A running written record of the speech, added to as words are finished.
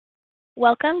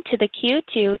Welcome to the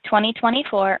Q2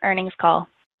 2024 earnings call.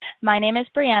 My name is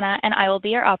Brianna, and I will be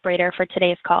your operator for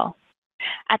today's call.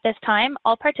 At this time,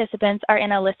 all participants are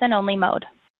in a listen-only mode.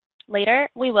 Later,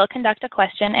 we will conduct a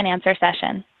question-and-answer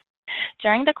session.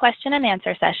 During the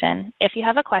question-and-answer session, if you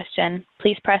have a question,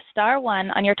 please press star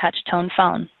 1 on your touch-tone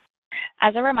phone.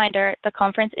 As a reminder, the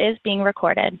conference is being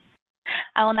recorded.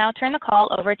 I will now turn the call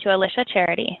over to Alicia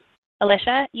Charity.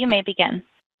 Alicia, you may begin.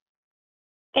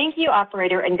 Thank you,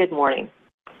 operator, and good morning.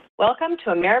 Welcome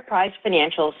to Ameriprise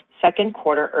Financial's second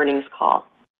quarter earnings call.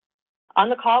 On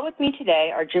the call with me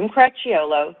today are Jim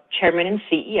Cracchiolo, Chairman and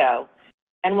CEO,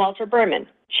 and Walter Berman,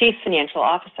 Chief Financial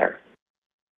Officer.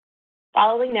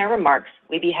 Following their remarks,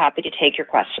 we'd be happy to take your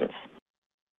questions.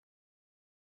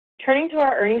 Turning to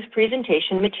our earnings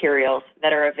presentation materials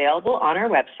that are available on our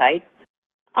website,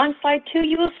 on slide 2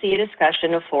 you will see a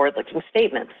discussion of forward-looking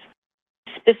statements.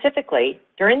 Specifically,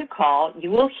 during the call,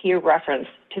 you will hear reference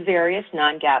to various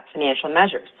non-GAAP financial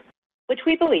measures, which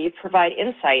we believe provide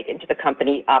insight into the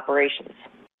company operations.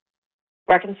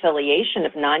 Reconciliation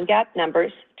of non-GAAP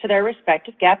numbers to their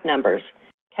respective GAAP numbers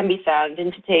can be found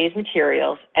in today's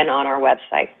materials and on our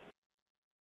website.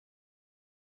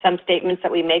 Some statements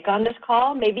that we make on this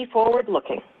call may be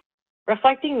forward-looking,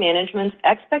 reflecting management's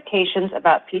expectations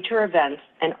about future events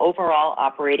and overall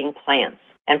operating plans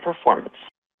and performance.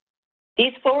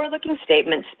 These forward-looking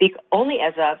statements speak only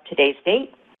as of today's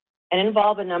date and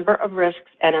involve a number of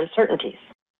risks and uncertainties.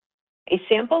 A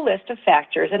sample list of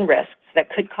factors and risks that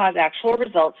could cause actual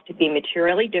results to be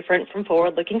materially different from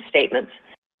forward-looking statements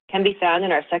can be found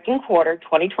in our second quarter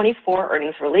 2024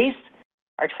 earnings release,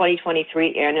 our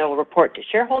 2023 annual report to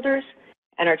shareholders,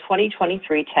 and our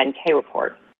 2023 10-K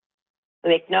report. We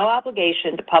make no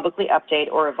obligation to publicly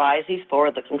update or revise these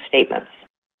forward-looking statements.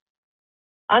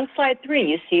 On slide 3,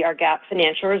 you see our GAAP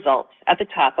financial results at the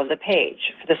top of the page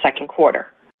for the second quarter.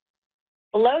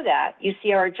 Below that, you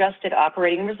see our adjusted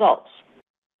operating results,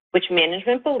 which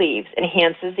management believes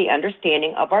enhances the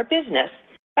understanding of our business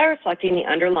by reflecting the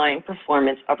underlying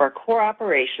performance of our core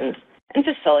operations and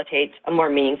facilitates a more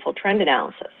meaningful trend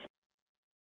analysis.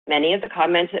 Many of the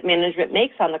comments that management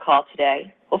makes on the call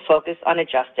today will focus on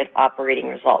adjusted operating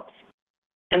results.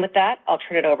 And with that, I'll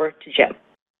turn it over to Jim.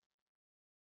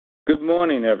 Good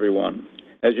morning, everyone.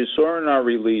 As you saw in our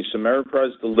release,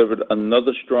 Ameriprise delivered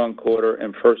another strong quarter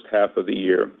and first half of the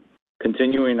year,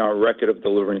 continuing our record of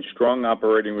delivering strong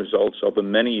operating results over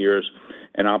many years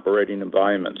and operating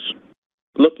environments.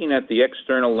 Looking at the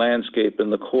external landscape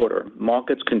in the quarter,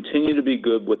 markets continue to be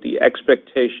good with the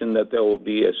expectation that there will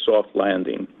be a soft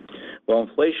landing. While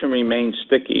inflation remains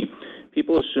sticky,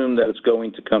 people assume that it's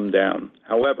going to come down.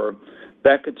 However,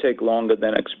 that could take longer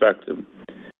than expected.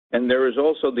 And there is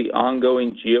also the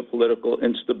ongoing geopolitical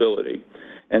instability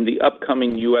and the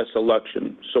upcoming U.S.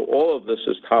 election, so all of this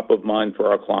is top of mind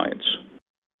for our clients.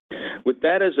 With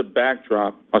that as a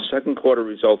backdrop, our second quarter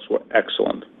results were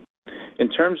excellent. In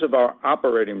terms of our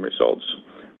operating results,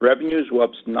 revenues were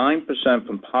up 9%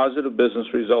 from positive business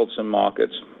results in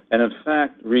markets and, in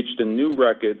fact, reached a new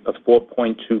record of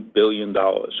 $4.2 billion.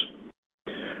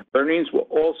 Earnings were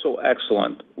also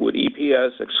excellent, with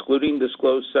EPS, excluding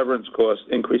disclosed severance costs,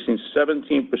 increasing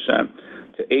 17%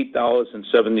 to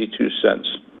 $8.72.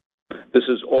 This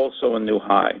is also a new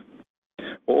high.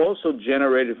 We also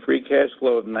generated free cash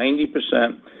flow of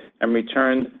 90% and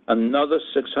returned another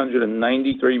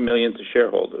 $693 million to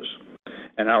shareholders.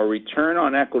 And our return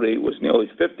on equity was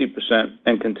nearly 50%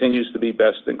 and continues to be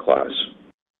best in class.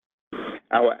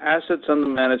 Our assets under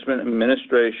management and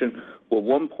administration were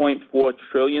 $1.4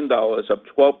 trillion, up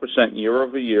 12% year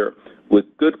over year, with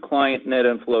good client net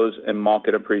inflows and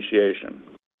market appreciation.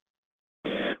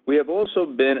 We have also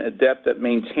been adept at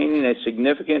maintaining a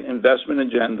significant investment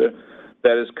agenda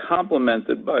that is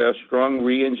complemented by a strong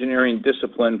re-engineering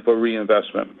discipline for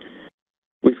reinvestment.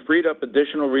 We freed up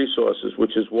additional resources,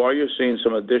 which is why you're seeing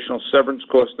some additional severance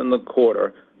costs in the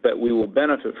quarter that we will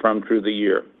benefit from through the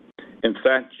year. In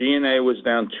fact, G&A was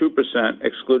down 2%,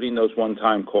 excluding those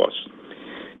one-time costs.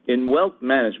 In wealth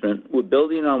management, we're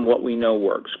building on what we know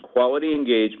works, quality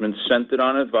engagement centered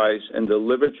on advice and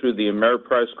delivered through the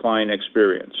Ameriprise client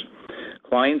experience.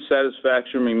 Client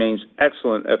satisfaction remains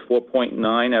excellent at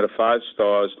 4.9 out of 5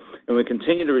 stars, and we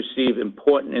continue to receive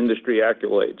important industry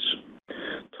accolades.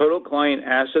 Total client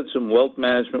assets in wealth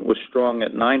management was strong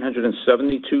at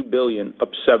 $972 billion, up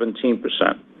 17%.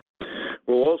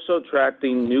 We're also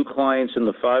attracting new clients in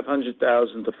the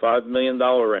 $500,000 to $5 million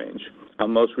range. Our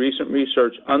most recent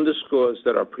research underscores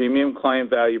that our premium client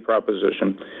value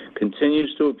proposition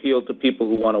continues to appeal to people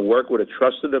who want to work with a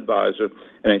trusted advisor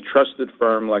and a trusted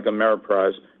firm like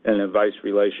Ameriprise in an advice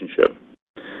relationship.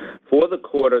 For the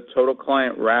quarter, total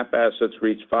client wrap assets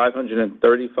reached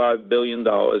 $535 billion,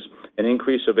 an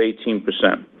increase of 18%.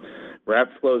 Wrap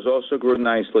flows also grew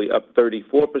nicely, up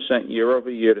 34% year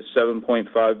over year to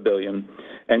 $7.5 billion,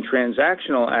 and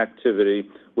transactional activity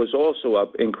was also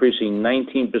up, increasing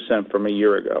 19% from a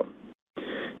year ago.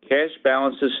 Cash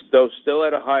balances, though still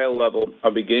at a higher level,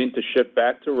 are beginning to shift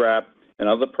back to wrap and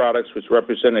other products which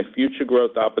represent a future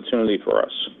growth opportunity for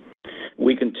us.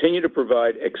 We continue to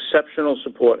provide exceptional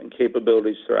support and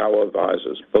capabilities to our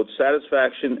advisors. Both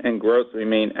satisfaction and growth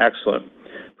remain excellent.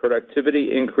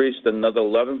 Productivity increased another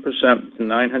 11% to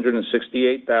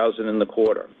 $968,000 in the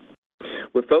quarter.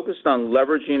 We're focused on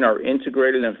leveraging our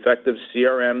integrated and effective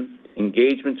CRM,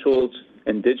 engagement tools,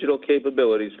 and digital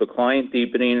capabilities for client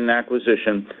deepening and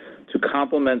acquisition to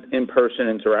complement in-person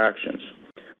interactions.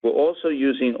 We're also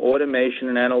using automation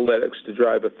and analytics to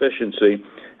drive efficiency,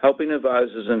 helping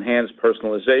advisors enhance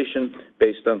personalization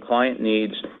based on client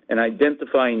needs and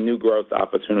identifying new growth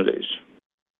opportunities.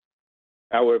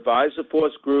 Our advisor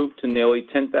force grew to nearly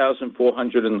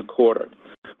 10,400 in the quarter.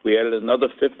 We added another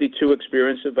 52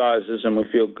 experienced advisors, and we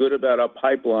feel good about our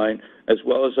pipeline as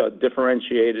well as our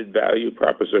differentiated value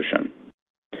proposition.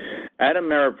 At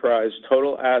Ameriprise,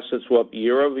 total assets were up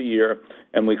year over year,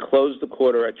 and we closed the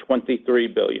quarter at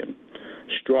 $23 billion.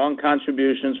 Strong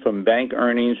contributions from bank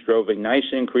earnings drove a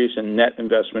nice increase in net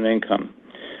investment income.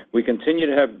 We continue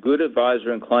to have good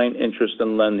advisor and client interest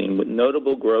in lending, with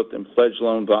notable growth in pledge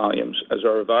loan volumes as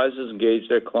our advisors engage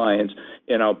their clients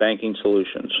in our banking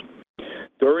solutions.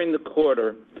 During the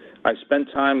quarter, I spent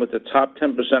time with the top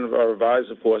 10% of our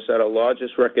advisor force at our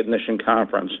largest recognition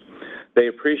conference. They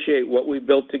appreciate what we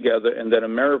built together and that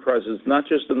Ameriprise is not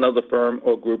just another firm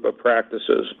or group of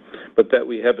practices, but that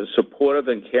we have a supportive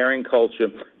and caring culture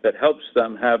that helps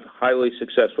them have highly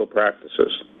successful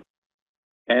practices.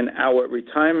 And our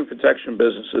retirement protection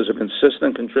business is a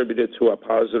consistent contributor to our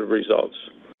positive results.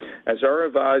 As our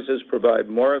advisors provide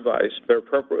more advice, they're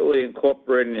appropriately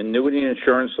incorporating annuity and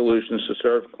insurance solutions to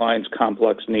serve clients'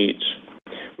 complex needs.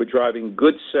 We're driving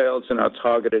good sales in our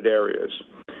targeted areas.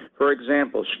 For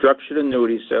example, structured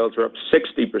annuity sales are up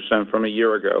 60% from a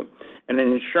year ago, and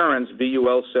in insurance,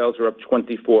 VUL sales are up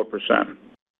 24%.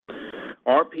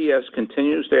 RPS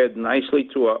continues to add nicely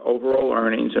to our overall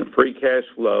earnings and free cash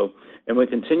flow, and we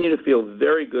continue to feel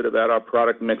very good about our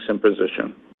product mix and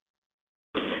position.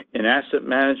 In asset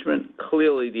management,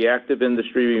 clearly the active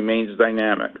industry remains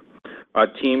dynamic. Our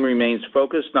team remains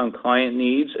focused on client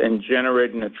needs and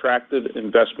generating attractive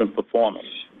investment performance.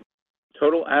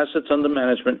 Total assets under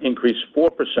management increased 4%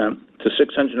 to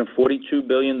 $642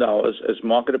 billion as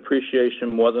market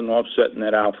appreciation more than offset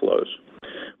net outflows.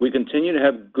 We continue to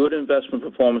have good investment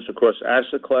performance across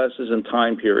asset classes and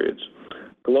time periods.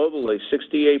 Globally,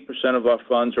 68% of our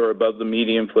funds are above the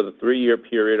median for the 3-year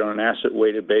period on an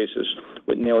asset-weighted basis,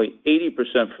 with nearly 80%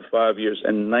 for 5 years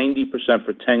and 90%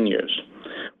 for 10 years.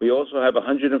 We also have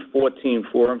 114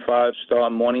 4- and 5-star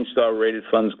Morningstar rated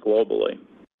funds globally.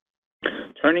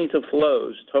 Turning to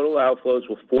flows, total outflows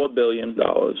were $4 billion,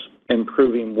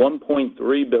 improving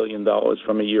 $1.3 billion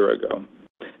from a year ago,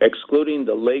 excluding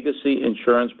the legacy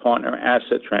insurance partner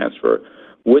asset transfer,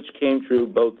 which came through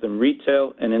both in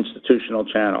retail and institutional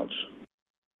channels.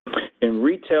 In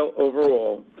retail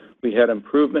overall, we had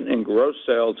improvement in gross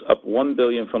sales up $1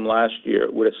 billion from last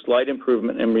year, with a slight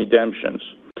improvement in redemptions.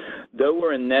 Though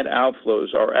we're in net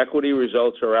outflows, our equity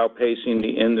results are outpacing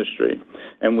the industry,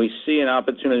 and we see an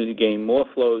opportunity to gain more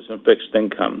flows in fixed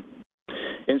income.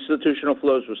 Institutional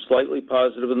flows were slightly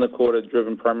positive in the quarter,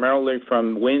 driven primarily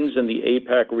from wins in the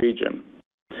APAC region.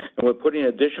 And we're putting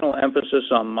additional emphasis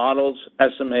on models,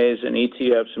 SMAs, and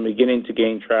ETFs and beginning to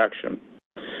gain traction.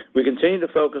 We continue to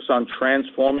focus on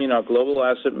transforming our global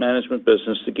asset management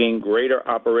business to gain greater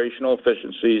operational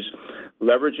efficiencies,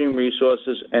 leveraging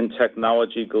resources and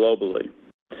technology globally.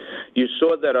 You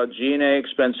saw that our G&A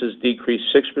expenses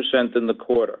decreased 6% in the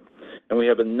quarter, and we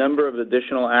have a number of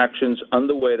additional actions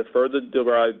underway to further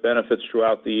derive benefits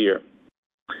throughout the year.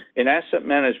 In asset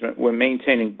management, we're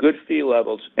maintaining good fee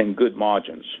levels and good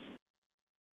margins.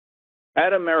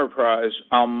 At Ameriprise,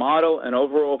 our model and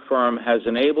overall firm has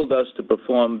enabled us to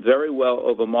perform very well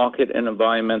over market and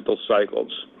environmental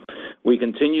cycles. We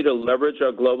continue to leverage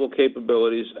our global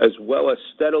capabilities as well as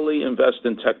steadily invest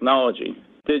in technology,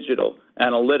 digital,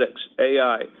 analytics,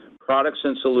 AI, products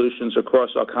and solutions across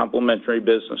our complementary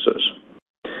businesses.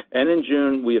 And in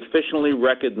June, we officially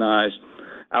recognized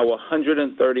our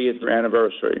 130th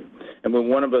anniversary, and we're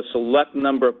one of a select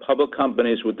number of public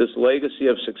companies with this legacy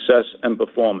of success and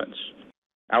performance.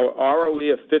 Our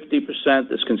ROE of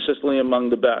 50% is consistently among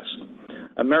the best.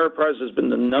 Ameriprise has been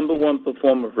the #1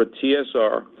 performer for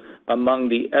TSR, among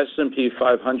the S&P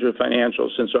 500 financials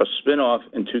since our spin-off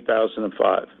in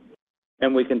 2005,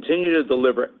 and we continue to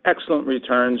deliver excellent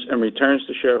returns and returns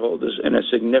to shareholders in a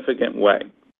significant way.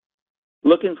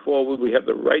 Looking forward, we have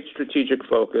the right strategic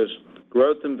focus,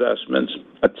 growth investments,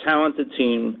 a talented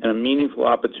team, and a meaningful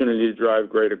opportunity to drive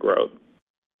greater growth.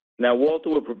 Now, Walter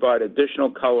will provide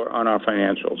additional color on our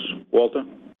financials. Walter?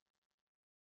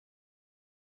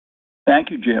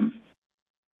 Thank you, Jim.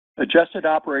 Adjusted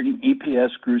operating EPS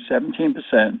grew 17%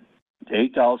 to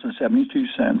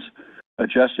 $8.72,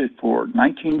 adjusted for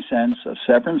 19 cents of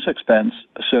severance expense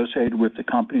associated with the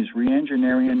company's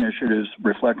reengineering initiatives,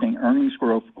 reflecting earnings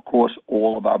growth across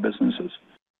all of our businesses.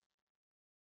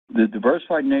 The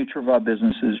diversified nature of our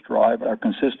businesses drive our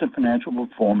consistent financial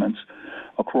performance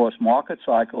across market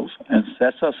cycles and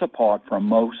sets us apart from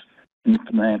most in the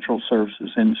financial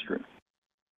services industry.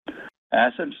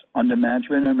 Assets under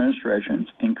management and administration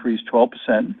increased 12%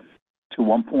 to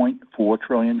 $1.4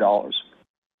 trillion,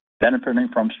 benefiting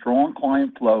from strong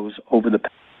client flows over the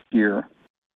past year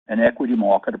and equity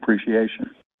market appreciation.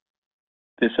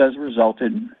 This has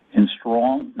resulted in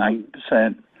strong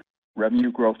 90%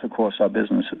 revenue growth across our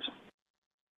businesses.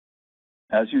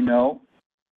 As you know,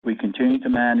 we continue to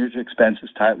manage expenses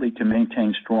tightly to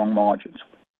maintain strong margins.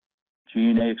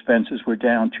 G&A expenses were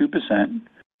down 2%,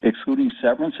 excluding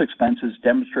severance expenses,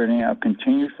 demonstrating our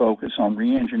continued focus on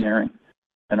reengineering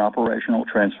and operational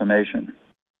transformation.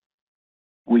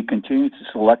 We continue to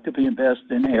selectively invest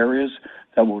in areas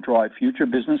that will drive future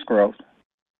business growth,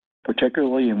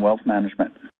 particularly in wealth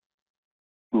management.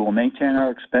 We will maintain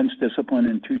our expense discipline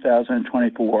in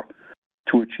 2024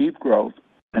 to achieve growth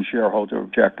and shareholder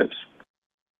objectives.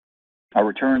 Our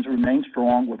returns remain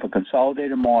strong with a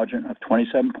consolidated margin of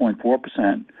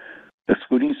 27.4%,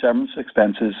 excluding severance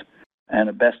expenses, and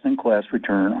a best-in-class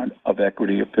return of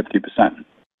equity of 50%.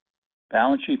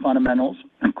 Balance sheet fundamentals,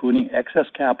 including excess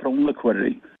capital and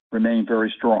liquidity, remain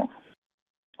very strong.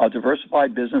 Our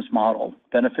diversified business model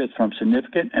benefits from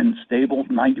significant and stable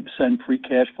 90% free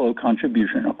cash flow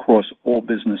contribution across all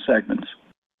business segments.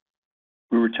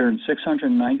 We returned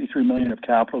 $693 million of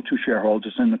capital to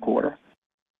shareholders in the quarter.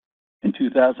 In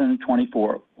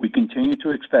 2024, we continue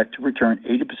to expect to return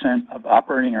 80% of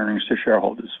operating earnings to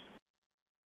shareholders.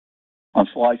 On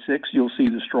slide 6, you'll see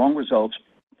the strong results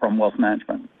from wealth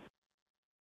management.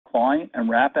 Client and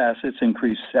wrap assets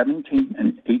increased 17%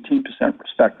 and 18%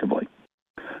 respectively,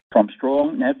 from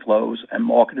strong net flows and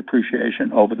market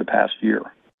appreciation over the past year.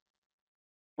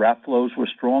 Wrap flows were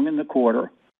strong in the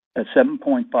quarter at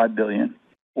 $7.5 billion,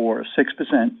 or a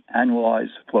 6% annualized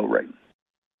flow rate.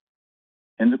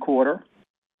 In the quarter,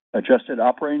 adjusted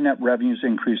operating net revenues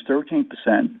increased 13%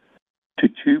 to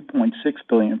 $2.6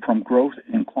 billion from growth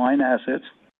in client assets,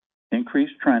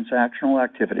 increased transactional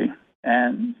activity,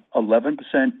 and 11%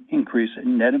 increase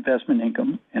in net investment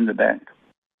income in the bank.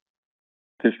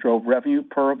 This drove revenue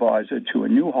per advisor to a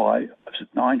new high of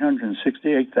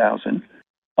 $968,000,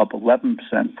 up 11%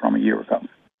 from a year ago.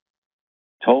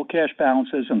 Total cash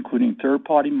balances, including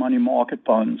third-party money market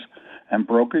funds and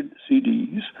brokered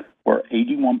CDs, were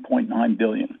 $81.9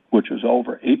 billion, which was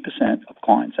over 8% of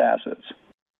clients' assets.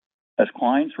 As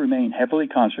clients remain heavily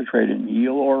concentrated in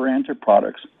yield-oriented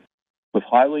products, with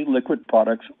highly liquid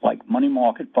products like money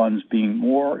market funds being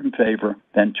more in favor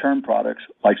than term products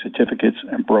like certificates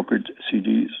and brokered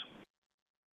CDs.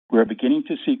 We are beginning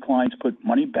to see clients put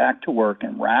money back to work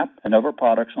in wrap and other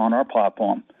products on our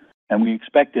platform, and we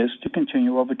expect this to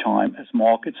continue over time as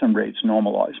markets and rates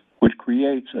normalize, which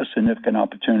creates a significant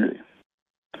opportunity.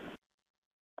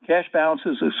 Cash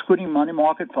balances excluding money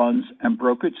market funds and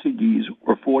brokered CDs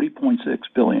were $40.6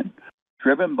 billion,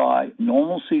 driven by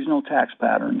normal seasonal tax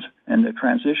patterns and the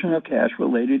transition of cash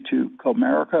related to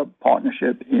Comerica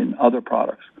partnership in other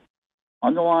products.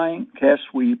 Underlying cash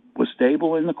sweep was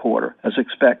stable in the quarter as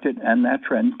expected, and that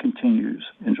trend continues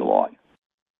in July.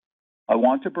 I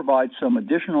want to provide some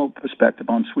additional perspective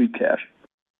on sweep cash.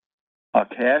 A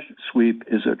cash sweep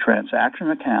is a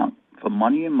transaction account for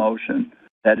money in motion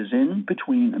that is in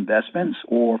between investments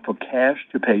or for cash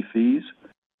to pay fees,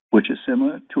 which is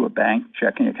similar to a bank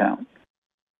checking account.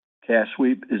 Cash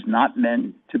sweep is not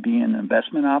meant to be an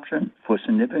investment option for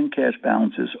significant cash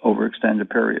balances over extended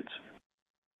periods.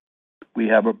 We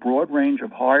have a broad range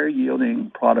of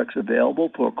higher-yielding products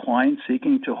available for clients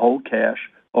seeking to hold cash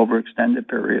over extended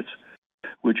periods,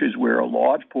 which is where a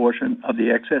large portion of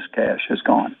the excess cash has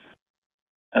gone.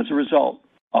 As a result,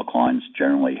 our clients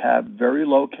generally have very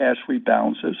low cash sweep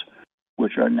balances,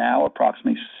 which are now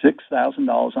approximately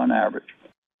 $6,000 on average.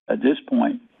 At this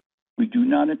point, we do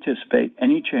not anticipate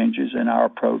any changes in our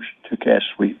approach to cash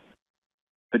sweep.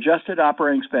 Adjusted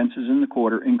operating expenses in the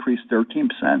quarter increased 13%,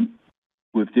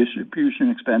 with distribution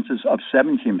expenses up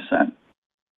 17%,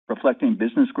 reflecting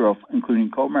business growth, including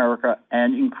Comerica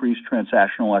and increased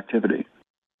transactional activity.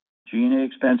 G&A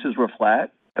expenses were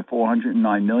flat at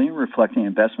 $409 million, reflecting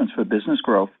investments for business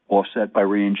growth offset by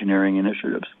reengineering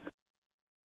initiatives.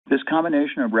 This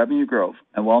combination of revenue growth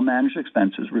and well-managed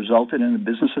expenses resulted in the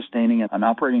business sustaining an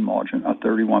operating margin of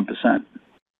 31%.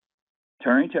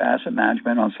 Turning to asset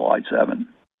management on slide 7.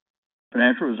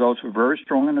 Financial results were very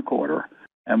strong in the quarter,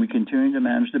 and we continue to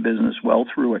manage the business well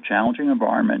through a challenging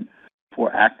environment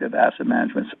for active asset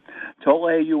management. Total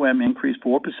AUM increased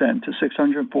 4% to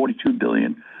 $642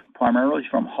 billion, primarily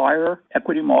from higher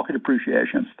equity market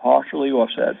appreciation, partially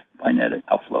offset by net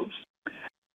outflows.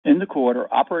 In the quarter,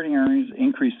 operating earnings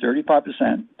increased 35%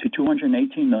 to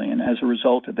 $218 million as a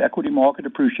result of equity market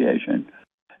appreciation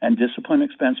and disciplined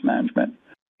expense management,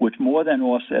 which more than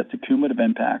offset the cumulative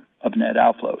impact of net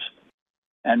outflows.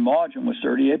 And margin was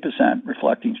 38%,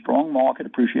 reflecting strong market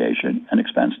appreciation and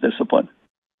expense discipline.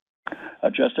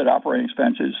 Adjusted operating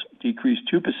expenses decreased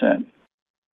 2%,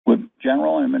 with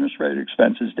general and administrative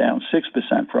expenses down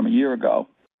 6% from a year ago,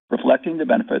 reflecting the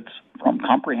benefits from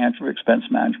comprehensive expense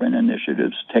management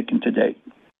initiatives taken to date.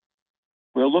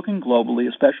 We're looking globally,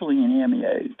 especially in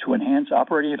EMEA, to enhance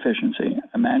operating efficiency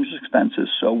and manage expenses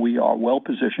so we are well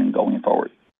positioned going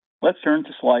forward. Let's turn to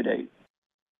slide 8.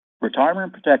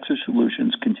 Retirement and Protection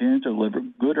Solutions continue to deliver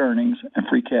good earnings and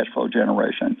free cash flow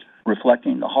generation,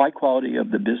 reflecting the high quality of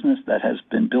the business that has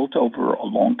been built over a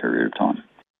long period of time.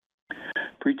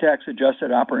 Pre-tax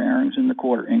adjusted operating earnings in the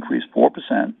quarter increased 4%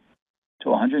 to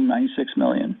 $196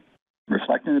 million,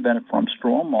 reflecting the benefit from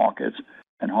strong markets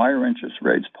and higher interest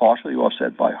rates, partially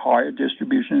offset by higher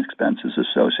distribution expenses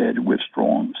associated with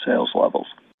strong sales levels.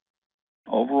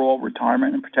 Overall,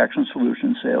 Retirement and Protection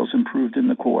Solutions sales improved in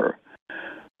the quarter,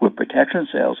 with protection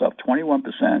sales up 21%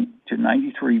 to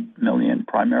 $93 million,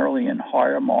 primarily in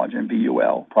higher margin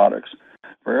VUL products.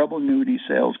 Variable annuity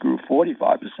sales grew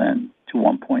 45% to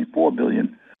 $1.4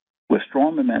 billion, with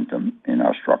strong momentum in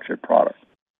our structured product.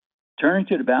 Turning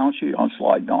to the balance sheet on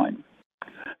slide 9.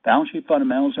 Balance sheet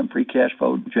fundamentals and free cash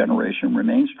flow generation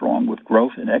remain strong, with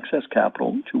growth in excess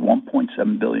capital to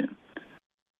 $1.7 billion.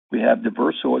 We have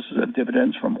diverse sources of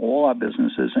dividends from all our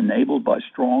businesses enabled by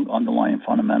strong underlying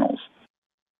fundamentals.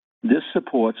 This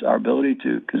supports our ability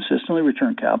to consistently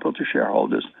return capital to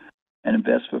shareholders and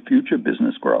invest for future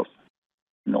business growth.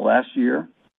 In the last year,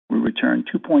 we returned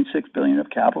 $2.6 billion of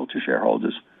capital to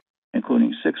shareholders,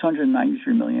 including $693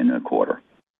 million in a quarter.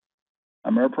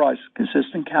 Ameriprise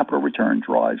consistent capital return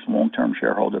drives long-term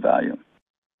shareholder value.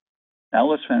 Now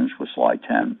let's finish with slide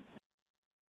 10.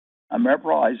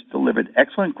 Ameriprise delivered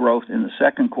excellent growth in the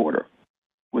second quarter,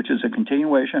 which is a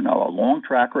continuation of our long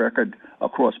track record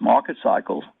across market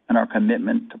cycles and our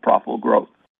commitment to profitable growth.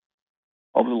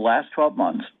 Over the last 12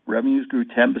 months, revenues grew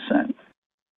 10%,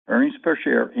 earnings per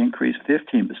share increased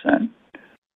 15%,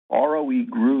 ROE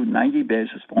grew 90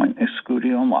 basis points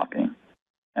excluding unlocking,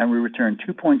 and we returned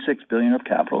 $2.6 billion of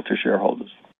capital to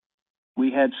shareholders.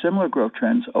 We had similar growth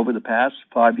trends over the past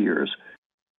 5 years,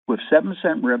 with 7%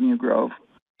 revenue growth,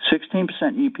 16%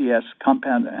 EPS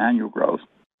compound annual growth,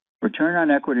 return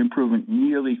on equity improvement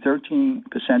nearly 13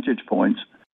 percentage points,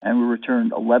 and we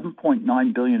returned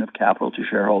 $11.9 billion of capital to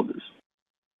shareholders.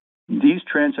 These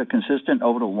trends are consistent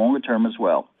over the longer term as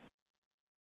well.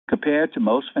 Compared to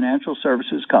most financial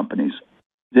services companies,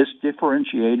 this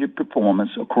differentiated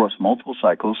performance across multiple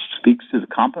cycles speaks to the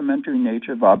complementary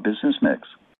nature of our business mix,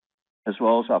 as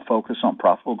well as our focus on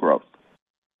profitable growth.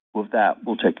 With that,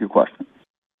 we'll take your questions.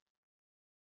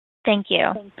 Thank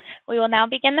you. We will now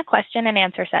begin the question and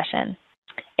answer session.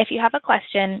 If you have a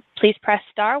question, please press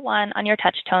star 1 on your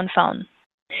touch-tone phone.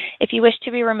 If you wish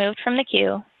to be removed from the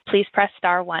queue, please press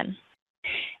star 1.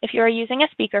 If you are using a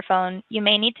speakerphone, you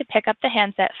may need to pick up the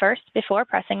handset first before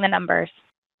pressing the numbers.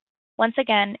 Once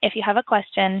again, if you have a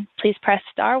question, please press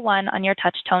star 1 on your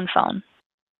touch-tone phone.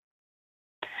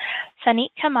 Suneet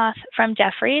Kamath from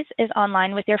Jefferies is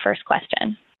online with your first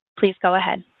question. Please go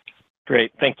ahead.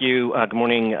 Great. Thank you. Good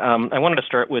morning. I wanted to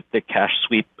start with the cash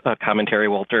sweep commentary,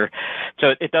 Walter.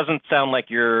 So it doesn't sound like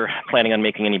you're planning on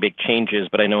making any big changes,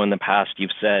 but I know in the past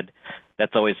you've said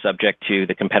that's always subject to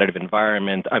the competitive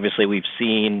environment. Obviously, we've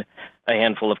seen a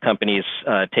handful of companies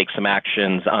take some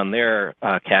actions on their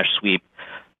cash sweep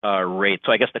rate.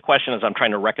 So I guess the question is, I'm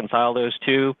trying to reconcile those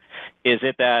two. Is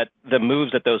it that the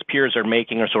moves that those peers are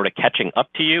making are sort of catching up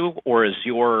to you, or is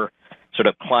your sort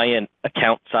of client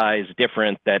account size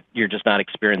different that you're just not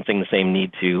experiencing the same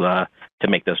need to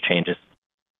make those changes?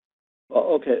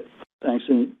 Okay, thanks.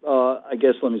 And I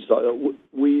guess let me start.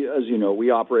 We, as you know, we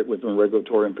operate within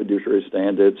regulatory and fiduciary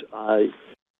standards.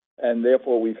 And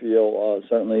therefore, we feel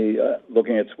certainly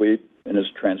looking at sweep and its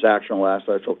transactional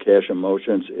assets or cash in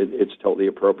motions, it's totally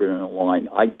appropriate and aligned.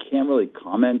 I can't really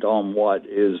comment on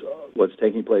what's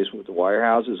taking place with the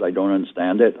wirehouses. I don't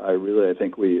understand it. I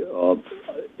think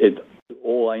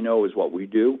all I know is what we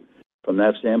do from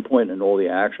that standpoint and all the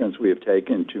actions we have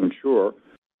taken to ensure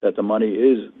that the money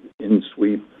is in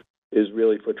sweep is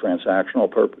really for transactional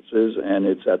purposes, and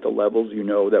it's at the levels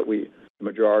that the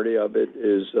majority of it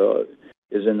is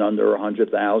in under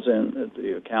 $100,000.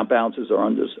 The account balances are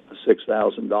under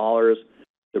 $6,000.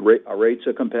 Our rates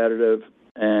are competitive,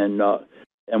 and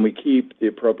we keep the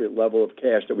appropriate level of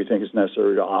cash that we think is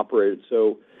necessary to operate.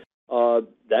 So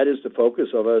that is the focus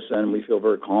of us, and we feel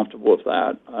very comfortable with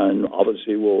that. And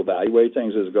obviously, we'll evaluate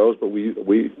things as it goes, but we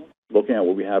looking at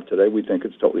what we have today, we think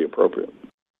it's totally appropriate.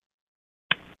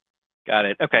 Got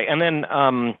it. Okay. And then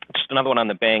just another one on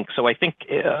the bank. So I think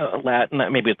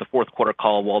maybe at the fourth quarter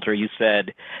call, Walter, you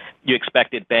said you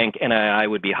expected bank NII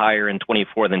would be higher in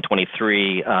 24 than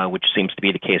 23, which seems to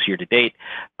be the case year to date.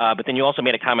 But then you also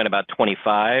made a comment about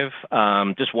 25.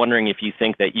 Just wondering if you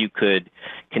think that you could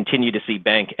continue to see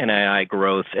bank NII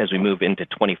growth as we move into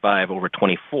 25 over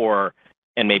 24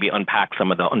 and maybe unpack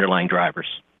some of the underlying drivers.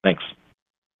 Thanks.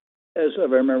 As I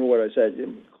remember what I said,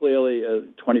 clearly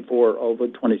 24 over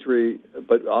 23,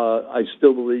 but I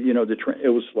still believe, it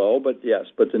was slow, but yes,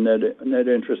 but the net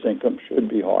interest income should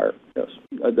be higher. Yes,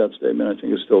 that statement I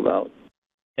think is still valid.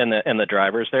 And the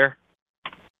drivers there?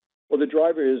 Well, the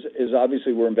driver is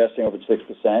obviously we're investing over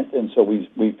 6%, and so we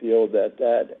feel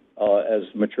that as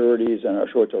maturities and our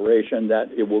short duration,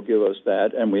 that it will give us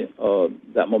that and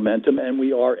that momentum, and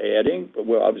we are adding, but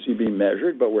we're obviously being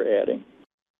measured, but we're adding.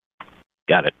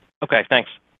 Got it. Okay, thanks.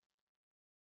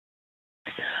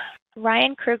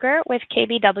 Ryan Krueger with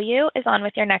KBW is on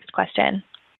with your next question.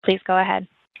 Please go ahead.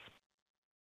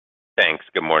 Thanks.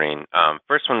 Good morning.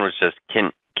 First one was just,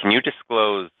 can you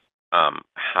disclose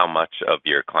how much of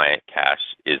your client cash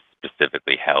is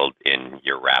specifically held in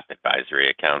your wrap advisory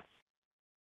accounts?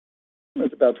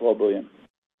 It's about $12 billion.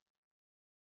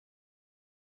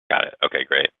 Got it. Okay,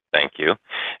 great. Thank you.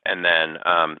 And then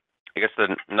I guess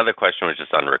another question was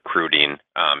just on recruiting.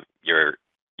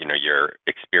 Your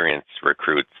experienced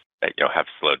recruits that have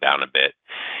slowed down a bit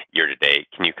year to date.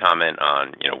 Can you comment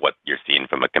on what you're seeing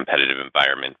from a competitive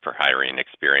environment for hiring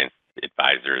experienced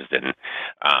advisors and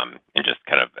just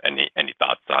kind of any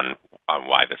thoughts on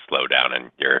why the slowdown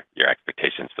and your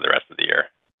expectations for the rest of the year?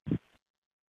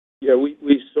 Yeah,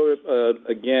 we sort of,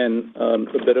 again,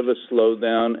 a bit of a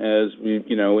slowdown as we,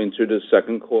 into the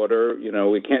second quarter.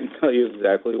 We can't tell you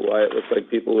exactly why. It looks like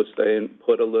people were staying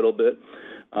put a little bit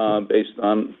based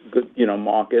on good,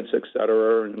 markets, et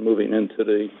cetera, and moving into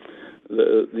the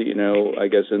I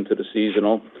guess into the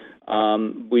seasonal.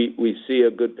 We see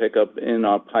a good pickup in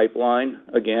our pipeline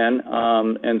again,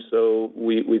 and so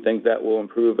we think that will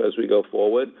improve as we go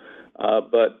forward.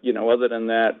 But, other than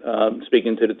that,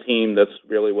 speaking to the team, that's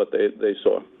really what they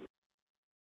saw.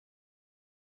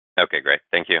 Okay, great.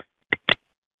 Thank you.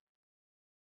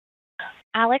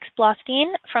 Alex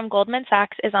Blostein from Goldman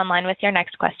Sachs is online with your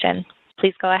next question.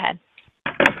 Please go ahead.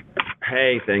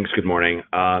 Hey, thanks. Good morning.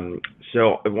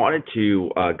 So I wanted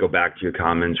to go back to your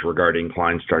comments regarding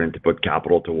clients starting to put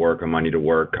capital to work or money to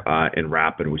work in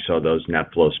wrap, and we saw those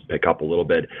net flows pick up a little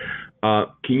bit.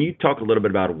 Can you talk a little bit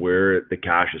about where the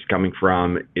cash is coming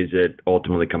from? Is it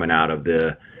ultimately coming out of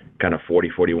the kind of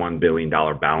 $41 billion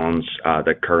balance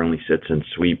that currently sits in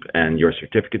sweep and your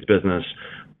certificates business?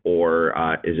 Or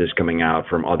is this coming out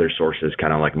from other sources,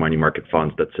 kind of like money market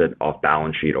funds that sit off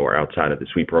balance sheet or outside of the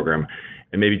sweep program?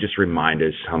 And maybe just remind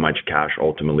us how much cash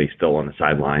ultimately still on the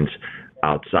sidelines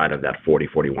outside of that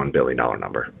 $41 billion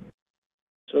number.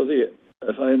 So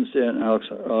if I understand, Alex,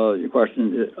 your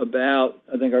question about,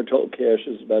 I think our total cash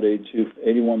is about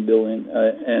 $81 billion,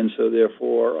 and so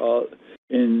therefore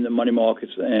in the money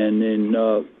markets and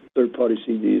in third-party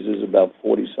CDs is about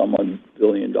 $40-some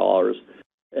billion.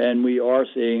 And we are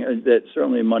seeing that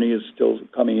certainly money is still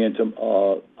coming into,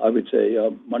 I would say,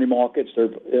 money markets,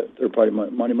 third-party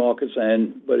money markets,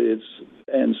 but it's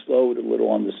slowed a little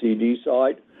on the CD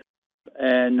side.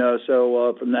 And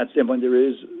so from that standpoint,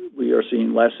 we are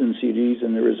seeing less in CDs,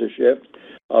 and there is a shift.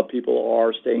 People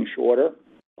are staying shorter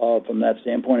from that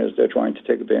standpoint as they're trying to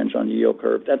take advantage on the yield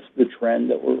curve. That's the trend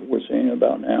that we're seeing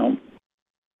about now.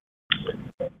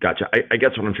 Gotcha. I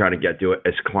guess what I'm trying to get to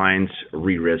as clients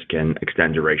re-risk and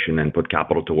extend duration and put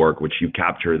capital to work, which you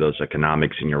capture those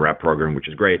economics in your rep program, which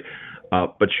is great.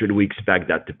 But should we expect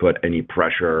that to put any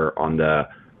pressure on the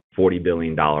 $40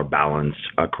 billion balance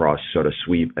across sort of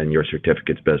sweep and your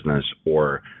certificates business,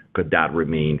 or could that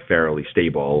remain fairly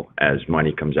stable as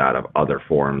money comes out of other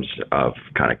forms of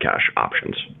kind of cash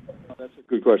options? That's a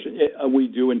good question. We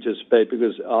do anticipate,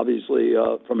 because obviously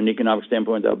from an economic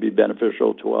standpoint, that would be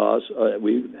beneficial to us.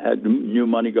 We had new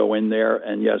money go in there,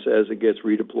 and yes, as it gets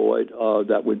redeployed,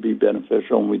 that would be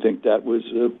beneficial, and we think that was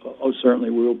certainly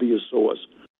will be a source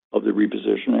of the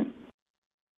repositioning.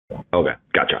 Okay,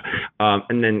 gotcha.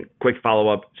 And then quick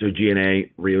follow-up. So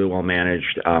G&A, really well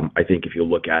managed. I think if you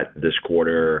look at this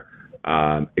quarter,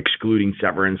 excluding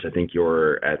severance, I think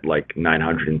you're at like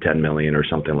 $910 million or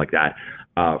something like that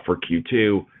for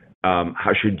Q2.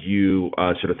 How should you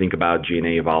sort of think about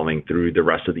G&A evolving through the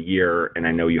rest of the year? And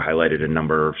I know you highlighted a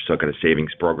number of kind of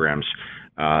savings programs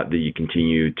that you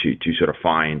continue to sort of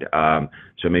find.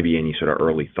 So maybe any sort of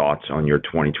early thoughts on your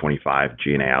 2025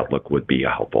 G&A outlook would be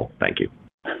helpful. Thank you.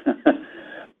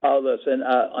 Listen,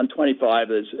 on 25,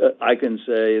 I can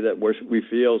say that we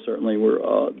feel certainly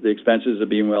the expenses are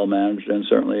being well managed, and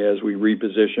certainly as we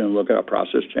reposition and look at our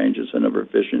process changes and number of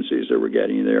efficiencies that we're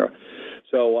getting there.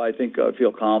 So I think I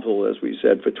feel comfortable, as we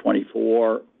said, for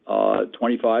 24.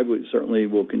 25 we certainly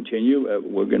will continue.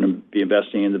 We're going to be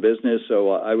investing in the business,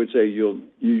 so I would say you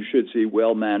should see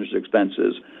well managed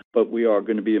expenses, but we are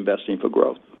going to be investing for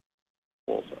growth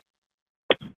also.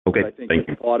 Okay, I think thank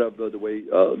you. Part of the way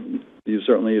you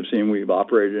certainly have seen we've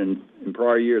operated in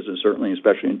prior years, and certainly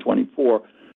especially in 24,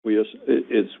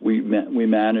 we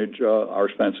manage our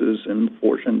expenses in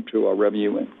proportion to our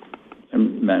revenue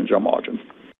and manage our margin.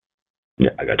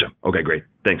 Yeah, I gotcha. Okay, great.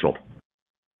 Thanks, Walt.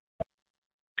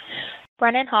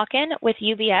 Brennan Hawken with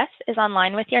UBS is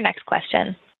online with your next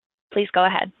question. Please go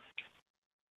ahead.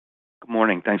 Good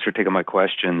morning. Thanks for taking my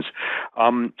questions.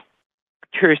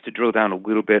 Curious to drill down a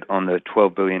little bit on the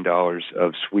 $12 billion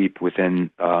of sweep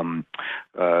within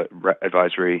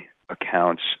advisory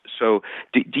accounts. So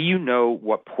do you know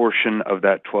what portion of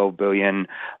that $12 billion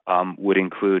would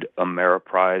include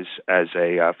Ameriprise as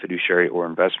a fiduciary or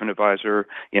investment advisor?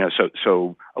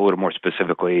 So a little more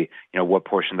specifically, what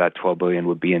portion of that $12 billion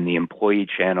would be in the employee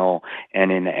channel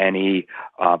and in any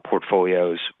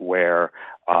portfolios where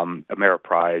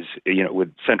Ameriprise,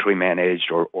 with centrally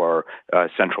managed or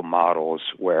central models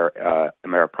where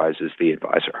Ameriprise is the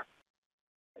advisor?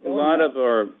 A lot of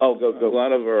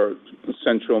our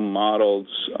central models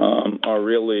are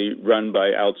really run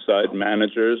by outside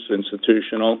managers,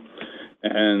 institutional,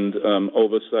 and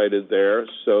oversighted there.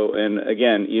 So, and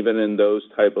again, even in those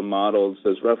type of models,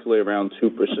 there's roughly around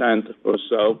 2% or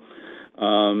so.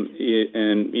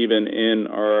 And even in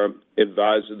our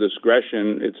advisor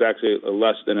discretion, it's actually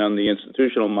less than on the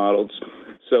institutional models.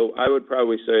 So I would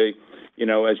probably say,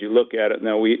 as you look at it,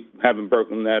 now we haven't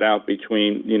broken that out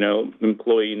between,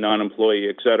 employee, non-employee,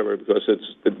 et cetera, because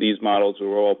these models are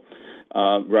all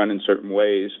run in certain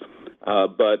ways.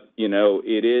 But,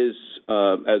 it is,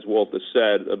 as Walter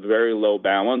said, a very low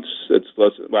balance. It's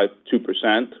less like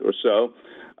 2% or so.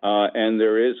 And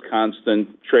there is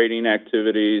constant trading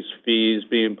activities, fees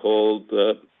being pulled,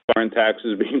 foreign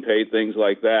taxes being paid, things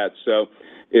like that. So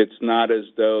it's not as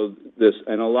though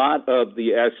and a lot of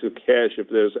the actual cash, if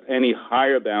there's any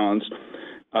higher balance,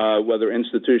 whether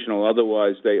institutional or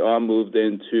otherwise, they are moved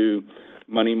into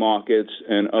money markets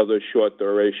and other short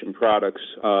duration products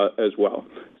as well.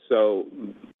 So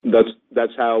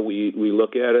that's how we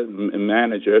look at it and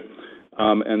manage it.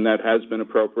 And that has been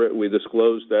appropriate. We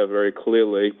disclosed that very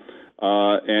clearly.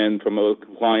 And from a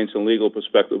compliance and legal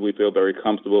perspective, we feel very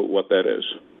comfortable with what that is.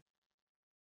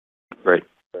 Great.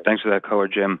 Thanks for that color,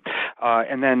 Jim.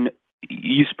 And then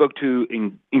you spoke to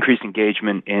increased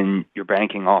engagement in your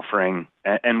banking offering,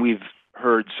 and we've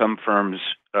heard some firms,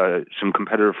 some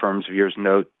competitor firms of yours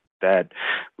note that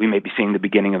we may be seeing the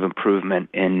beginning of improvement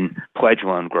in pledge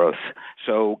loan growth.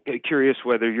 So curious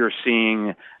whether you're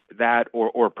seeing that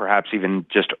or perhaps even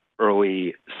just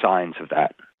early signs of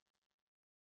that.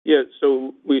 Yeah,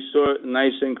 so we saw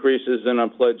nice increases in our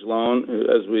pledge loan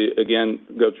as we, again,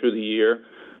 go through the year.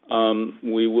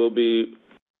 We will be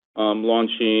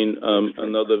launching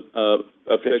another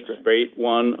a fixed rate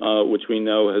one, which we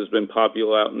know has been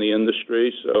popular out in the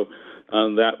industry. So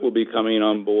that will be coming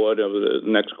on board over the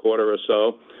next quarter or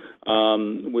so.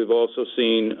 We've also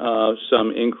seen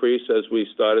some increase as we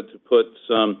started to put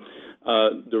some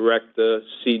direct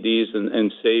CDs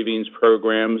and savings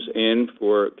programs in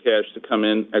for cash to come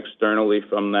in externally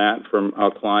from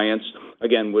our clients.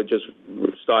 Again, we're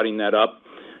starting that up.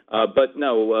 But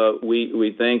no,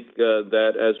 we think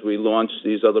that as we launch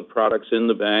these other products in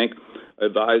the bank,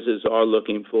 advisors are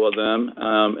looking for them,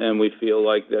 and we feel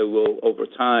like they will, over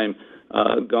time,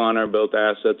 garner both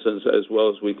assets as well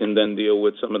as we can then deal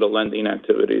with some of the lending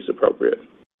activities appropriate.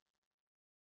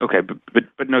 Okay,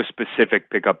 but no specific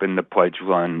pickup in the pledge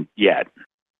run yet.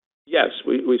 Yes,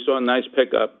 we saw a nice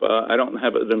pickup. I don't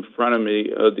have it in front of me.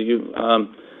 Do you?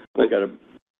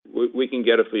 We can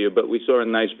get it for you, but we saw a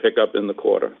nice pickup in the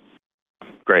quarter.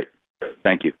 Great.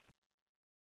 Thank you.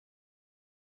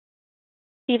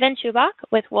 Steven Chubak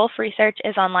with Wolfe Research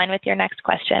is online with your next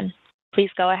question. Please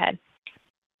go ahead.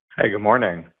 Hey, good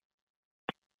morning.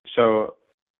 So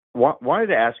wanted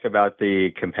to ask about the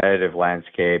competitive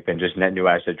landscape and just net new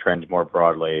asset trends more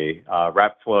broadly.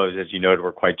 Wrap flows, as you noted,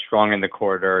 were quite strong in the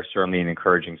quarter, certainly an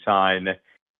encouraging sign,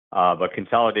 but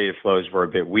consolidated flows were a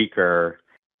bit weaker.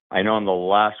 I know on the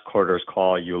last quarter's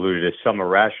call, you alluded to some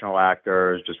irrational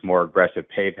actors, just more aggressive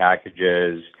pay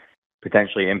packages,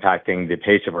 potentially impacting the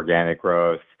pace of organic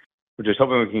growth. We're just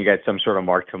hoping we can get some sort of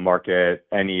mark-to-market,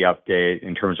 any update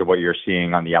in terms of what you're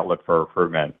seeing on the outlook for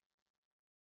recruitment.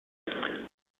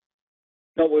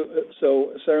 No,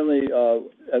 so certainly,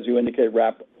 as you indicate,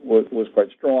 wrap was quite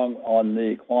strong on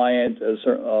the client.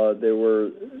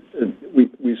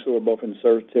 We saw both in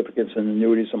certificates and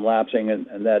annuities some lapsing,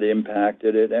 and that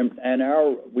impacted it. And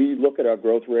we look at our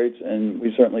growth rates, and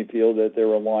we certainly feel that they're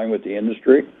aligned with the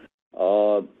industry.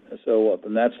 So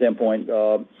from that standpoint,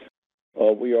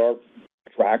 we are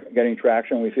getting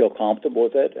traction. We feel comfortable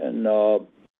with it, and so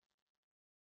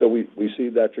we see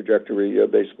that trajectory.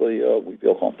 Basically, we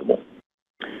feel comfortable.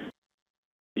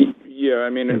 Yeah,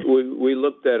 I mean, we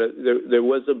looked at it. There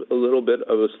was a little bit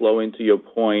of a slowing, to your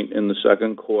point, in the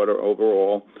second quarter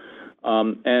overall.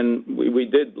 And we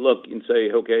did look and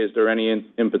say, okay, is there any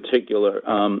in particular?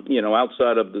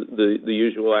 Outside of the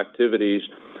usual activities,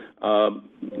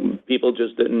 people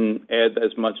just didn't add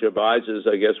as much advisors,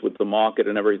 I guess, with the market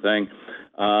and everything.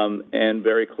 And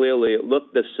very clearly, it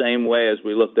looked the same way as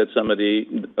we looked at some of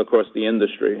across the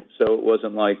industry. So it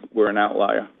wasn't like we're an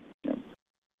outlier.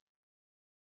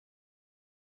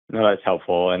 No, that's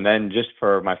helpful. And then just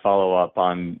for my follow-up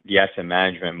on the asset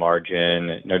management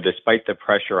margin, despite the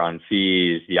pressure on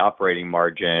fees, the operating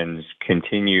margins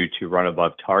continue to run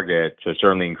above target, so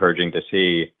certainly encouraging to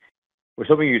see. We're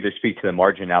hoping you to speak to the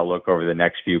margin outlook over the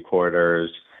next few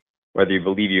quarters, whether you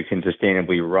believe you can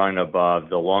sustainably run above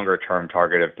the longer-term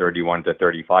target of 31 to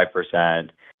 35%,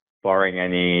 barring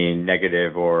any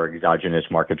negative or exogenous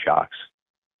market shocks.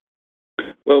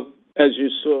 Well, as you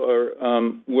saw,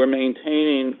 we're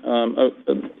maintaining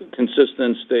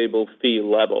consistent, stable fee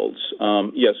levels.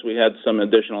 Yes, we had some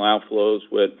additional outflows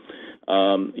with,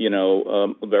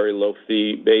 a very low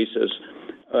fee basis.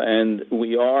 And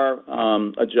we are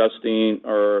adjusting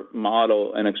our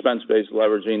model and expense base,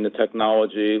 leveraging the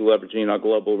technology, leveraging our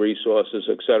global resources,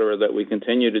 et cetera, that we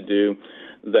continue to do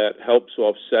that helps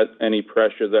offset any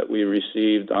pressure that we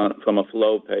received from a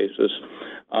flow basis.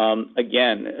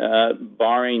 Again,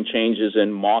 barring changes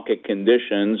in market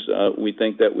conditions, we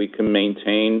think that we can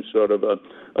maintain sort of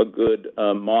a good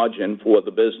margin for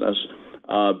the business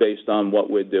based on what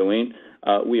we're doing.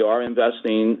 We are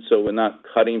investing, so we're not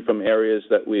cutting from areas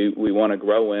that we want to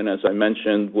grow in. As I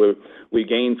mentioned, we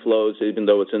gain flows, even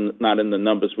though it's not in the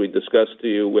numbers we discussed to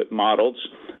you with models.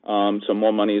 So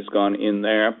more money has gone in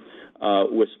there.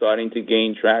 We're starting to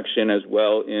gain traction as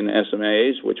well in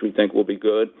SMAs, which we think will be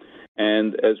good,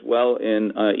 and as well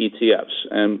in ETFs.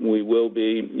 And we will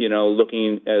be,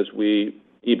 looking as we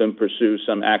even pursue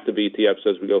some active ETFs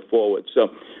as we go forward. So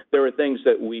there are things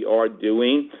that we are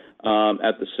doing.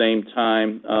 At the same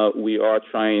time, we are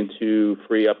trying to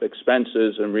free up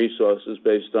expenses and resources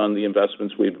based on the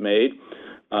investments we've made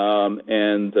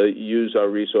and use our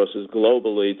resources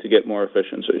globally to get more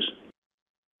efficiencies.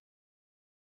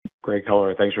 Great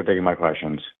color. Thanks for taking my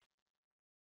questions.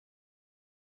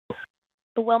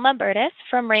 Wilma Burdis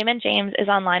from Raymond James is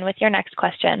online with your next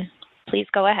question. Please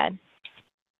go ahead.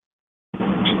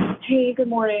 Hey, good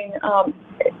morning.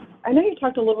 I know you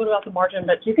talked a little bit about the margin,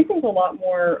 but do you think there's a lot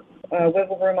more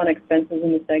wiggle room on expenses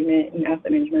in the segment in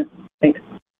asset management? Thanks.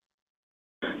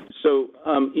 So,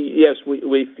 yes,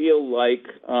 we feel like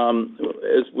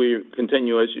as we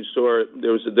continue, as you saw,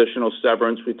 there was additional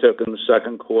severance we took in the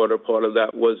second quarter. Part of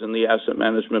that was in the asset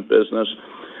management business.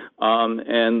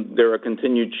 And there are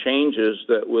continued changes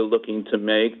that we're looking to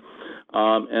make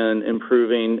and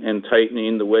improving and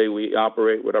tightening the way we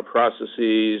operate with our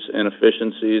processes and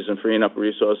efficiencies and freeing up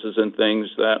resources and things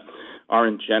that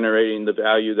aren't generating the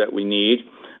value that we need.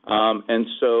 And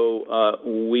so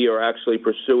we are actually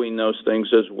pursuing those things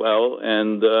as well,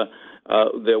 and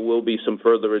there will be some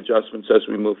further adjustments as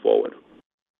we move forward.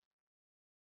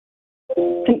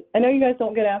 And I know you guys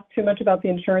don't get asked too much about the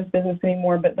insurance business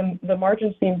anymore, but the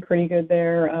margins seem pretty good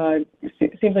there.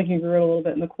 Seems like you grew it a little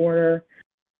bit in the quarter.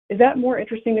 Is that more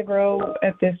interesting to grow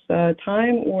at this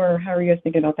time, or how are you guys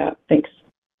thinking about that? Thanks.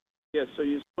 Yeah, so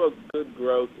you saw good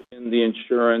growth in the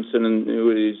insurance and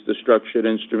annuities, the structured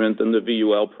instrument, and the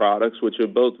VUL products, which are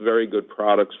both very good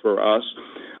products for us.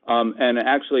 And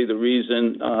actually, the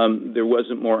reason there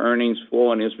wasn't more earnings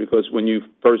flowing is because when you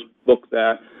first booked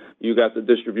that, you got the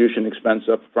distribution expense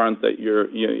up front that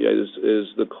is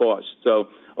the cost. So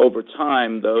over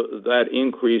time, that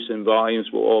increase in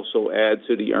volumes will also add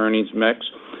to the earnings mix.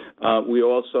 We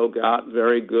also got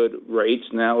very good rates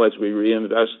now as we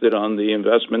reinvested on the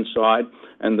investment side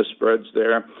and the spreads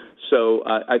there. So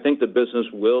I think the business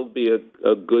will be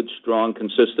a good, strong,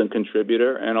 consistent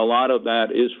contributor, and a lot of that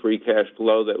is free cash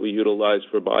flow that we utilize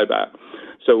for buyback.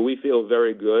 So we feel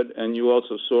very good, and you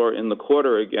also saw in the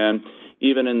quarter again,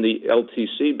 even in the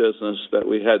LTC business, that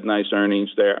we had nice earnings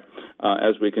there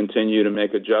as we continue to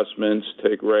make adjustments,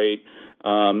 take rate,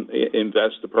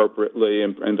 invest appropriately,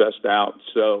 and invest out.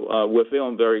 So we're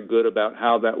feeling very good about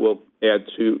how that will add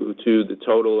to the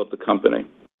total of the company.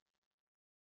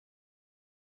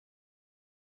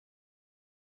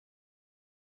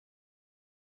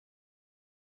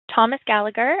 Thomas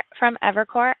Gallagher from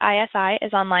Evercore ISI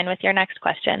is online with your next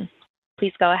question.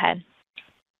 Please go ahead.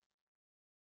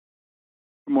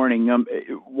 Good morning.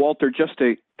 Walter, just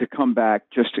to come back,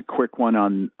 just a quick one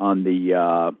on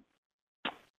the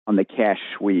cash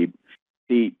sweep.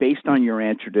 Based on your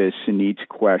answer to Suneet's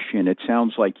question, it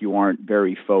sounds like you aren't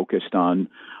very focused on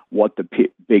what the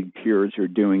big peers are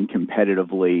doing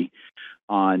competitively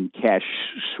on cash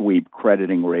sweep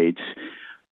crediting rates.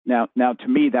 Now, to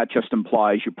me, that just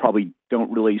implies you probably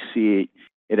don't really see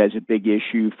it as a big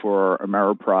issue for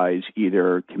Ameriprise,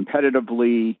 either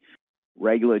competitively,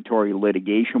 regulatory,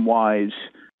 litigation-wise.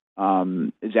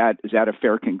 Is that a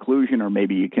fair conclusion, or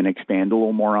maybe you can expand a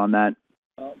little more on that?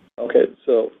 Okay,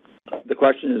 so the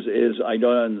question is I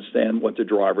don't understand what the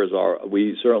drivers are.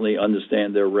 We certainly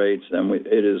understand their rates, and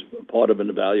it is part of an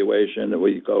evaluation that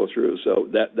we go through. So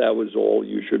that was all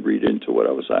you should read into what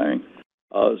I was saying.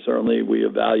 Certainly, we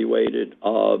evaluated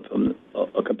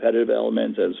a competitive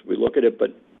element as we look at it,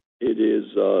 but it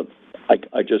is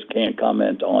I just can't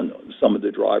comment on some of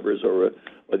the drivers or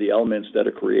the elements that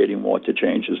are creating what the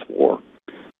changes for.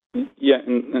 Yeah,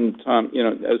 and Tom,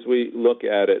 as we look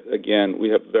at it, again, we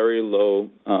have very low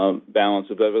balance,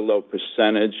 a very low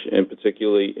percentage, and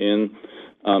particularly in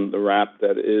the wrap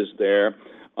that is there.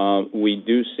 We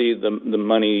do see the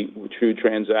money through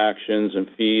transactions and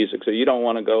fees. So you don't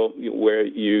want to go where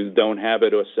you don't have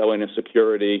it or selling a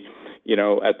security,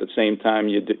 at the same time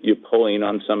you're pulling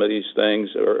on some of these things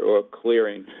or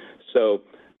clearing. So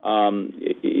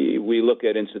we look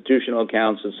at institutional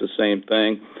accounts, it's the same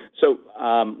thing. So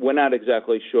we're not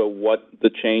exactly sure what the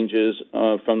changes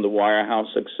from the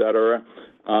wirehouse, et cetera.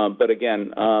 But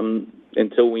again,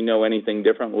 until we know anything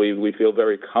different, we feel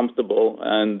very comfortable.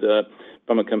 And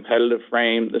from a competitive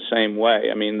frame, the same way.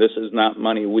 I mean, this is not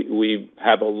money. We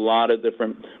have a lot of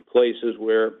different places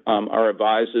where our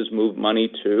advisors move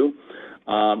money to,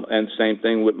 and same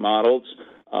thing with models.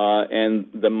 And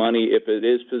the money, if it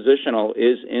is positional,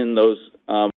 is in those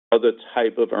other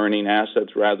type of earning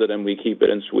assets rather than we keep it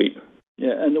in sweep.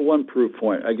 Yeah, and the one proof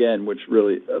point, again, which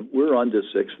really, we're under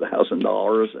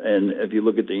 $6,000, and if you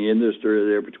look at the industry,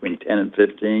 they're between 10 and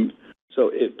 15.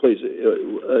 So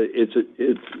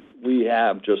we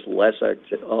have just less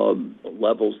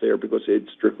levels there because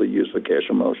it's strictly used for cash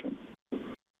in motion.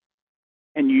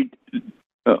 And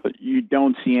you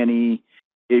don't see any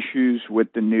issues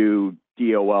with the new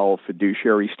DOL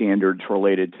fiduciary standards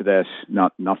related to this?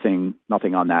 Nothing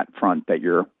on that front that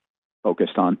you're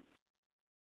focused on?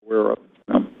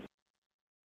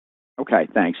 Okay,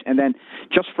 thanks. And then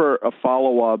just for a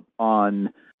follow-up on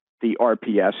the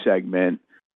RPS segment,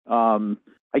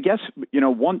 I guess,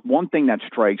 one thing that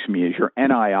strikes me is your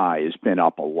NII has been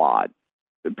up a lot,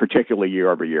 particularly year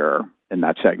over year in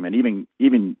that segment.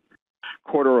 Even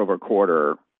quarter over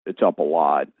quarter, it's up a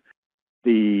lot.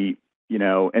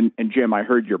 And Jim, I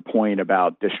heard your point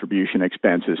about distribution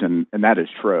expenses, and that is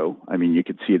true. I mean, you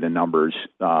could see the numbers;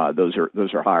 those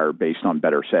are higher based on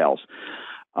better sales.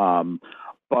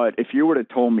 But if you would have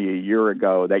told me a year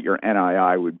ago that your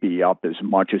NII would be up as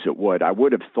much as it would, I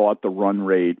would have thought the run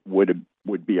rate would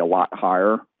be a lot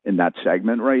higher in that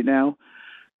segment right now.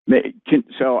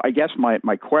 So I guess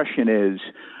my question is,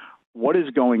 what is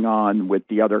going on with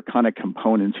the other kind of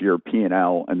components of your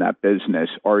P&L and that business?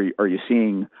 Are you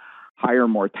seeing higher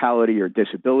mortality or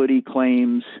disability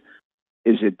claims?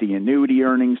 Is it the annuity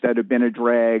earnings that have been a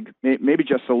drag? Maybe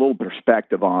just a little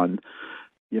perspective on,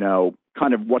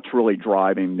 kind of what's really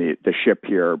driving the ship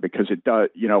here, because it does,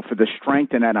 for the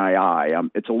strength in NII,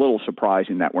 it's a little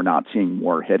surprising that we're not seeing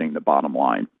more hitting the bottom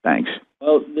line. Thanks.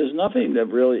 Well, there's nothing that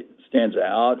really stands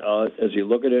out. As you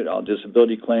look at it, our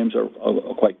disability claims are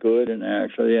quite good, and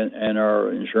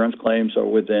our insurance claims are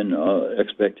within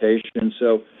expectations.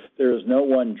 So there is no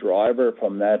one driver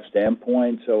from that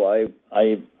standpoint. So I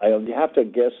have to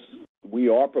guess we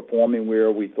are performing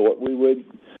where we thought we would.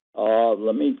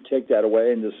 Let me take that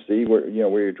away and just see where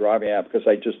you're driving at, because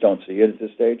I just don't see it at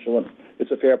this stage. So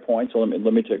it's a fair point. So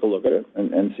let me take a look at it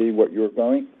and see what you're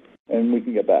going, and we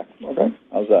can get back. Okay,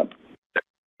 how's that?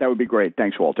 That would be great.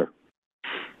 Thanks, Walter.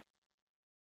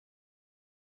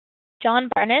 John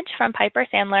Barnidge from Piper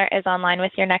Sandler is online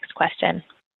with your next question.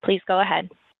 Please go ahead.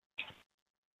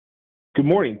 Good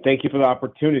morning. Thank you for the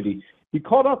opportunity. You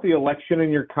called out the election in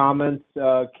your comments.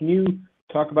 Can you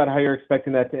talk about how you're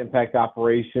expecting that to impact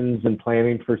operations and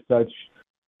planning for such?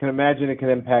 I can imagine it can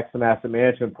impact some asset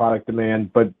management product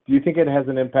demand, but do you think it has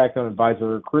an impact on advisor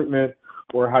recruitment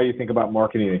or how you think about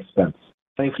marketing expense?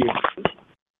 Thank you.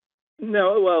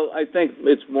 No, well, I think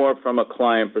it's more from a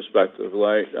client perspective,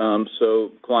 right?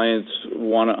 So clients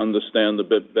want to understand a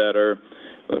bit better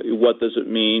what does it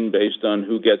mean based on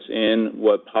who gets in,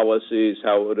 what policies,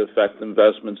 how it would affect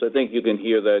investments. I think you can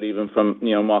hear that even from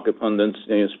market pundits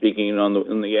speaking in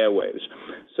the airwaves.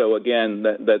 So again,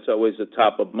 that's always a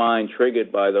top of mind,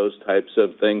 triggered by those types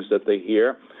of things that they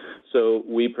hear. So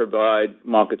we provide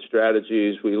market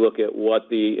strategies. We look at what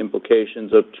the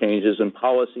implications of changes in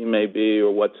policy may be,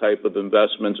 or what type of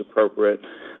investments appropriate.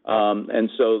 And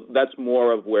so that's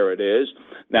more of where it is.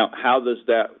 Now, how does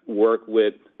that work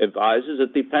with advisors?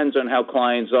 It depends on how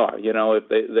clients are. If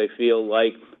they feel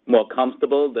like more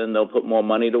comfortable, then they'll put more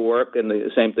money to work. And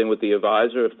the same thing with the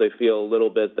advisor. If they feel a little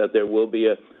bit that there will be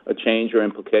a change or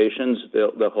implications,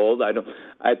 they'll hold.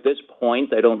 At this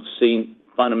point, I don't see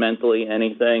fundamentally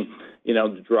anything,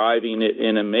 driving it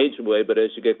in a major way. But as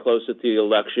you get closer to the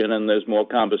election and there's more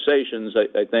conversations,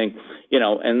 I think,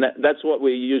 and that's what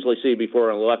we usually see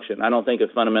before an election. I don't think it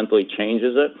fundamentally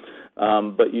changes it,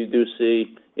 but you do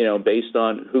see, based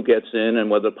on who gets in and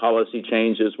whether policy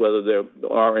changes, whether there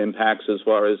are impacts as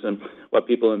far as what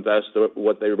people invest or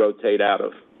what they rotate out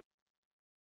of.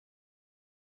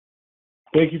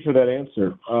 Thank you for that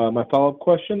answer. My follow-up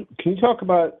question, can you talk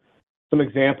about some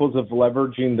examples of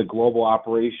leveraging the global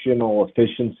operational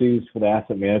efficiencies for the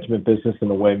asset management business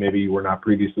in a way maybe you were not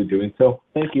previously doing so?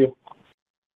 Thank you.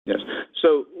 Yes.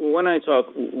 So when I talk,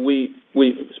 we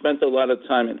spent a lot of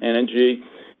time and energy,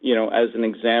 as an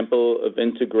example of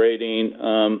integrating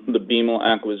the BMO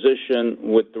acquisition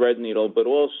with Threadneedle, but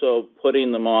also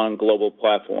putting them on global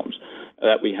platforms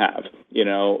that we have,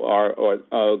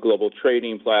 our global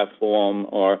trading platform,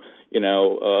 or,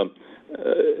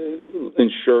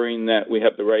 ensuring that we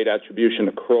have the right attribution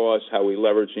across, how we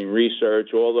leveraging research,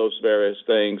 all those various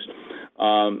things.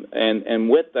 And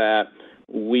with that,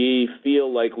 we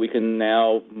feel like we can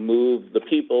now move the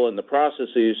people and the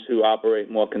processes to operate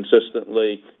more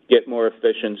consistently, get more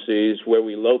efficiencies, where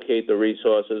we locate the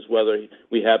resources, whether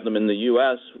we have them in the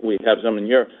U.S., we have some in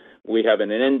Europe, we have it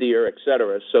in India, et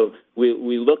cetera. So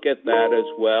we look at that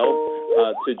as well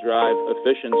to drive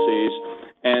efficiencies.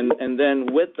 And then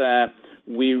with that,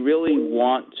 we really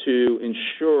want to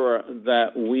ensure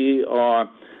that we are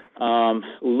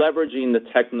leveraging the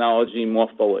technology more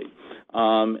fully.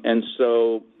 And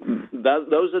so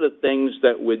those are the things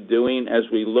that we're doing as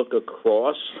we look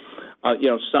across.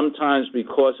 Sometimes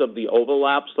because of the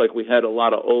overlaps, like we had a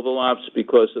lot of overlaps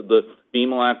because of the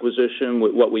BMO acquisition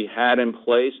with what we had in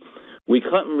place, we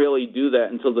couldn't really do that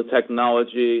until the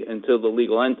technology, until the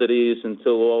legal entities,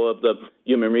 until all of the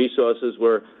human resources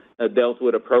were dealt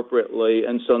with appropriately.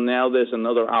 And so now there's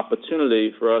another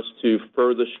opportunity for us to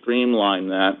further streamline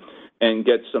that and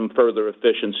get some further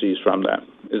efficiencies from that.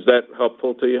 Is that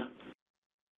helpful to you?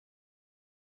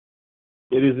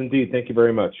 It is indeed. Thank you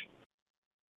very much.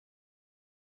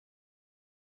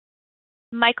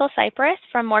 Michael Cyprys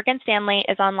from Morgan Stanley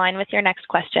is online with your next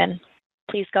question.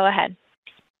 Please go ahead.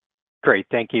 Great,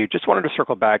 thank you. Just wanted to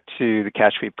circle back to the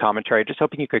cash sweep commentary. Just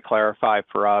hoping you could clarify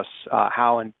for us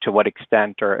how and to what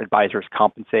extent are advisors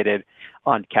compensated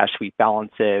on cash sweep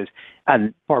balances,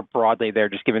 and more broadly there,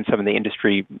 just given some of the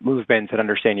industry movements and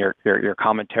understand your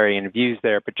commentary and views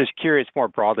there, but just curious more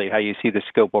broadly how you see the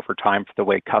scope over time for the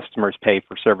way customers pay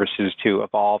for services to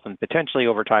evolve and potentially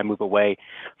over time move away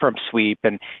from sweep,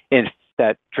 and if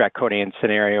that draconian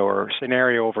scenario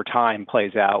over time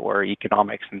plays out where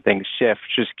economics and things shift.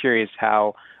 Just curious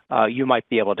how you might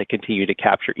be able to continue to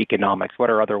capture economics.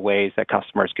 What are other ways that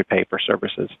customers could pay for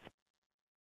services?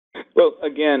 Well,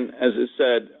 again, as I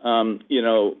said,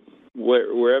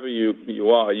 wherever you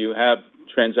are, you have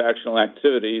transactional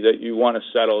activity that you want to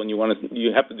settle, and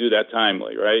you have to do that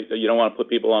timely, right? You don't want to put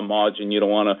people on margin. You don't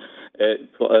want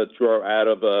to draw out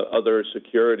of other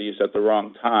securities at the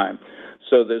wrong time.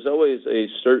 So there's always a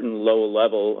certain low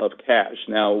level of cash.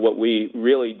 Now, what we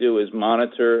really do is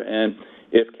monitor, and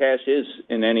if cash is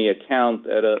in any account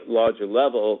at a larger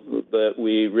level, that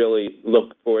we really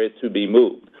look for it to be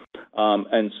moved.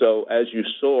 And so, as you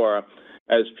saw,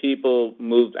 as people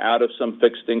moved out of some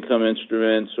fixed income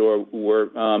instruments or were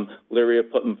leery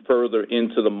of putting further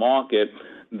into the market,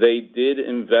 they did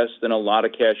invest in a lot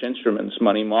of cash instruments,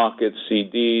 money markets,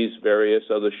 CDs, various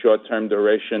other short-term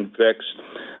duration fixed.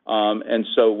 And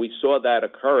so we saw that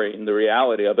occurring, the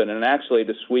reality of it. And actually,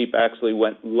 the sweep actually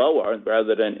went lower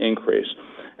rather than increase.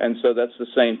 And so that's the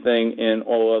same thing in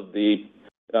all of the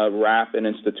wrap and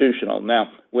institutional.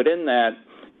 Now, within that,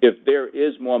 if there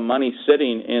is more money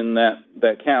sitting in that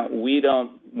account, we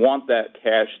don't want that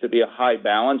cash to be a high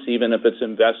balance, even if it's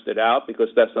invested out, because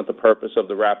that's not the purpose of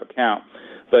the wrap account.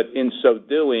 But in so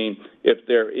doing, if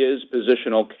there is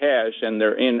positional cash and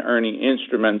they're in earning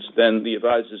instruments, then the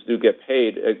advisors do get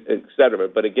paid, et cetera.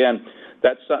 But again,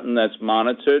 that's something that's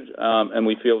monitored, and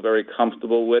we feel very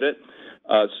comfortable with it.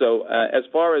 So as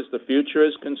far as the future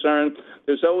is concerned,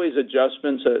 there's always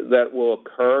adjustments that will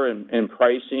occur in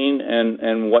pricing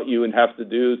and what you would have to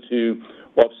do to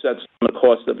offset some of the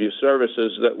cost of your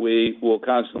services that we will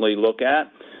constantly look at.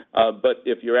 But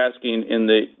if you're asking in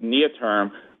the near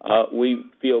term, we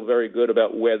feel very good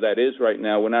about where that is right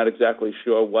now. We're not exactly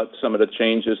sure what some of the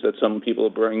changes that some people are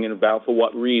bringing about for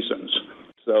what reasons.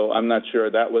 So I'm not sure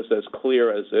that was as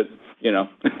clear as it,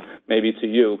 maybe to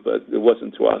you, but it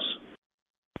wasn't to us.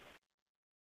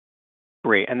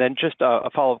 Great. And then just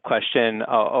a follow-up question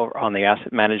on the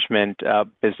asset management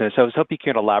business. I was hoping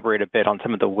you could elaborate a bit on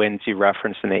some of the wins you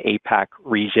referenced in the APAC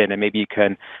region, and maybe you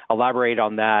can elaborate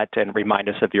on that and remind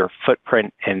us of your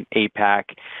footprint in APAC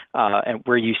and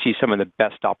where you see some of the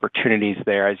best opportunities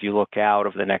there as you look out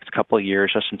over the next couple of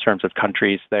years, just in terms of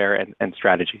countries there and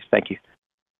strategies. Thank you.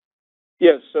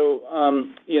 Yeah, so,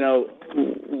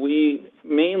 we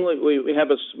have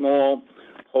a small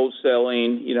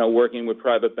wholesaling, working with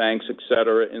private banks, et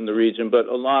cetera, in the region, but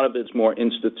a lot of it's more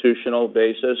institutional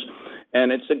basis.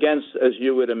 And it's against, as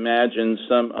you would imagine,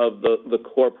 some of the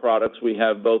core products we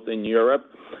have both in Europe,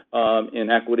 in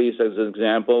equities as an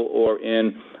example, or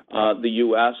in the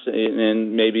U.S.,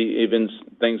 and maybe even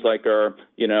things like our,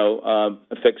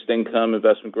 fixed income,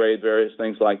 investment grade, various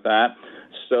things like that.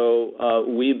 So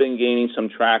we've been gaining some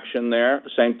traction there.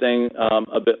 Same thing,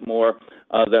 a bit more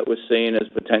that we're seeing as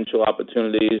potential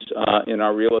opportunities in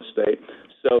our real estate.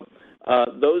 So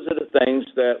those are the things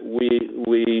that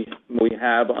we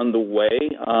have underway.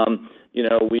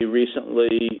 We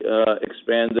recently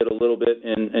expanded a little bit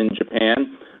in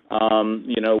Japan.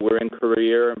 We're in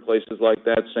Korea and places like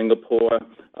that, Singapore,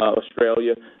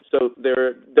 Australia. So there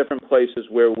are different places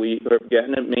where we are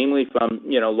getting it, mainly from,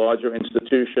 larger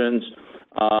institutions,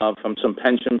 from some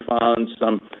pension funds,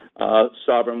 some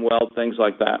sovereign wealth, things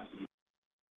like that.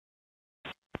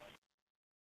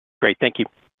 Great. Thank you.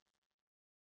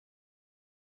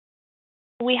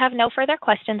 We have no further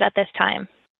questions at this time.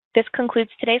 This concludes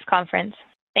today's conference.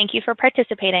 Thank you for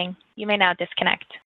participating. You may now disconnect.